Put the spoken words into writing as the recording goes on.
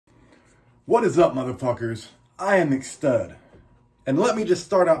What is up, motherfuckers? I am McStud. And let me just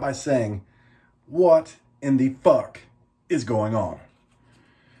start out by saying, what in the fuck is going on?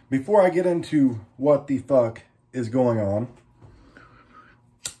 Before I get into what the fuck is going on,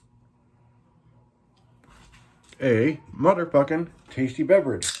 a motherfucking tasty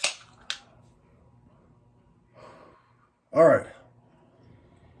beverage. Alright.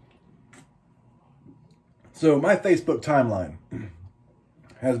 So my Facebook timeline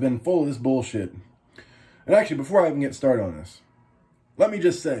has been full of this bullshit. And actually, before I even get started on this, let me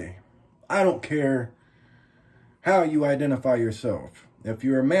just say, I don't care how you identify yourself. If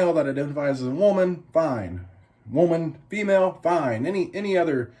you're a male that identifies as a woman, fine. Woman, female, fine. Any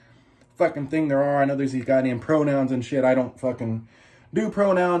other fucking thing there are. I know there's these goddamn pronouns and shit. I don't fucking do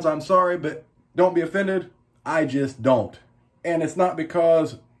pronouns. I'm sorry, but don't be offended. I just don't. And it's not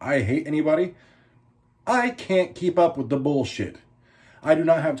because I hate anybody. I can't keep up with the bullshit. I do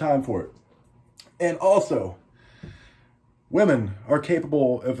not have time for it. And also, women are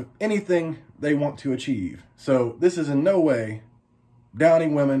capable of anything they want to achieve. So this is in no way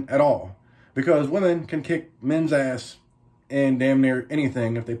downing women at all. Because women can kick men's ass in damn near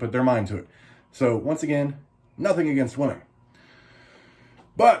anything if they put their mind to it. So once again, nothing against women.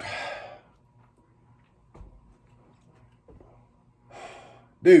 But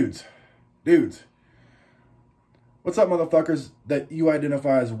dudes, what's up, motherfuckers, that you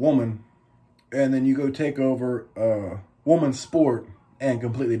identify as a woman and then you go take over a woman's sport and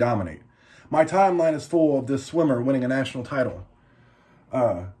completely dominate? My timeline is full of this swimmer winning a national title.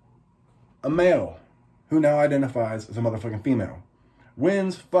 A male who now identifies as a motherfucking female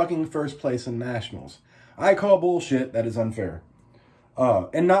wins fucking first place in nationals. I call bullshit. That is unfair.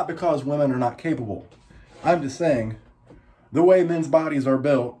 And not because women are not capable. I'm just saying, the way men's bodies are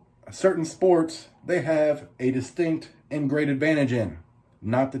built, certain sports, they have a distinct and great advantage in.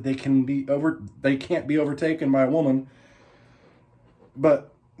 Not that they can't be overtaken by a woman.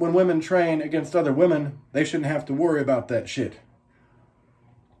 But when women train against other women, they shouldn't have to worry about that shit.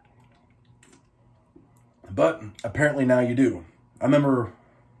 But apparently now you do. I remember,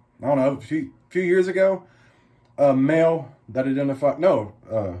 I don't know, a few years ago, a male that identified,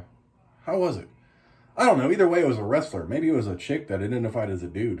 how was it? I don't know. Either way, it was a wrestler. Maybe it was a chick that identified as a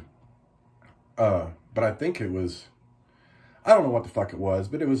dude. But I think it was, I don't know what the fuck it was,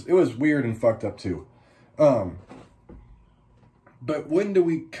 but it was weird and fucked up too. But when do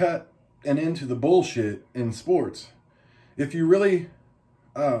we cut an end to the bullshit in sports? If you really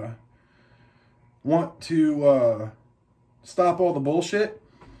want to stop all the bullshit,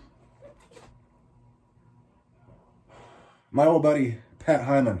 my old buddy Pat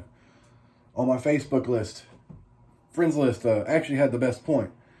Hyman on my Facebook list, friends list, actually had the best point.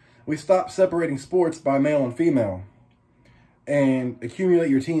 We stopped separating sports by male and female and accumulate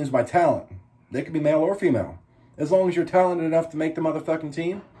your teams by talent. They could be male or female. As long as you're talented enough to make the motherfucking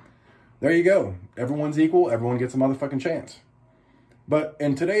team, there you go. Everyone's equal. Everyone gets a motherfucking chance. But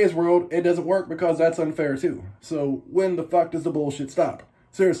in today's world, it doesn't work because that's unfair too. So when the fuck does the bullshit stop?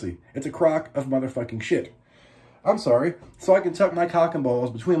 Seriously, it's a crock of motherfucking shit. I'm sorry. So I can tuck my cock and balls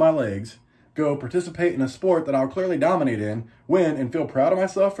between my legs, go participate in a sport that I'll clearly dominate in, win, and feel proud of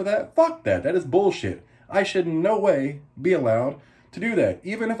myself for that? Fuck that. That is bullshit. I should in no way be allowed to do that.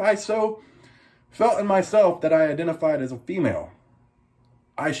 Even if I so felt in myself that I identified as a female,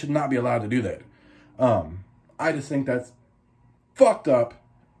 I should not be allowed to do that. I just think that's fucked up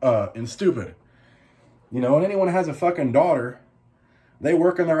and stupid. You know, and anyone who has a fucking daughter, they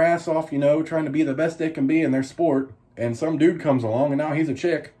working their ass off, you know, trying to be the best they can be in their sport, and some dude comes along and now he's a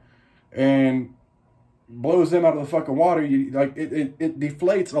chick and blows them out of the fucking water. It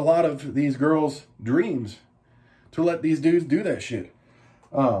deflates a lot of these girls' dreams to let these dudes do that shit.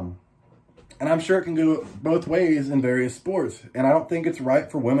 And I'm sure it can go both ways in various sports. And I don't think it's right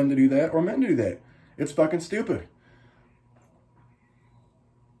for women to do that or men to do that. It's fucking stupid.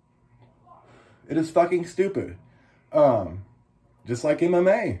 It is fucking stupid. Just like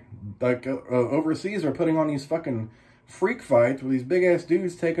MMA. Like overseas are putting on these fucking freak fights with these big ass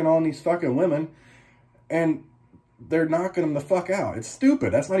dudes taking on these fucking women, and they're knocking them the fuck out. It's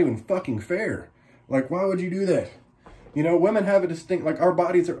stupid. That's not even fucking fair. Like, why would you do that? You know, women have a distinct, like, our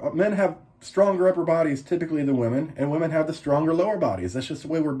bodies are, men have stronger upper bodies typically than women, and women have the stronger lower bodies. That's just the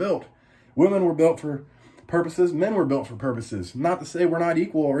way we're built. Women were built for purposes, men were built for purposes. Not to say we're not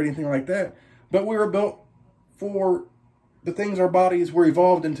equal or anything like that, but we were built for the things our bodies were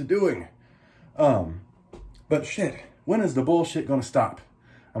evolved into doing. But shit, when is the bullshit gonna stop?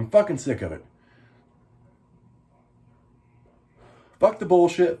 I'm fucking sick of it. Fuck the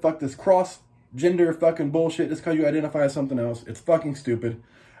bullshit. Fuck this cross-gender fucking bullshit just because you identify as something else. It's fucking stupid.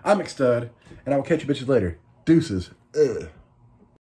 I'm McStud, and I will catch you bitches later. Deuces. Ugh.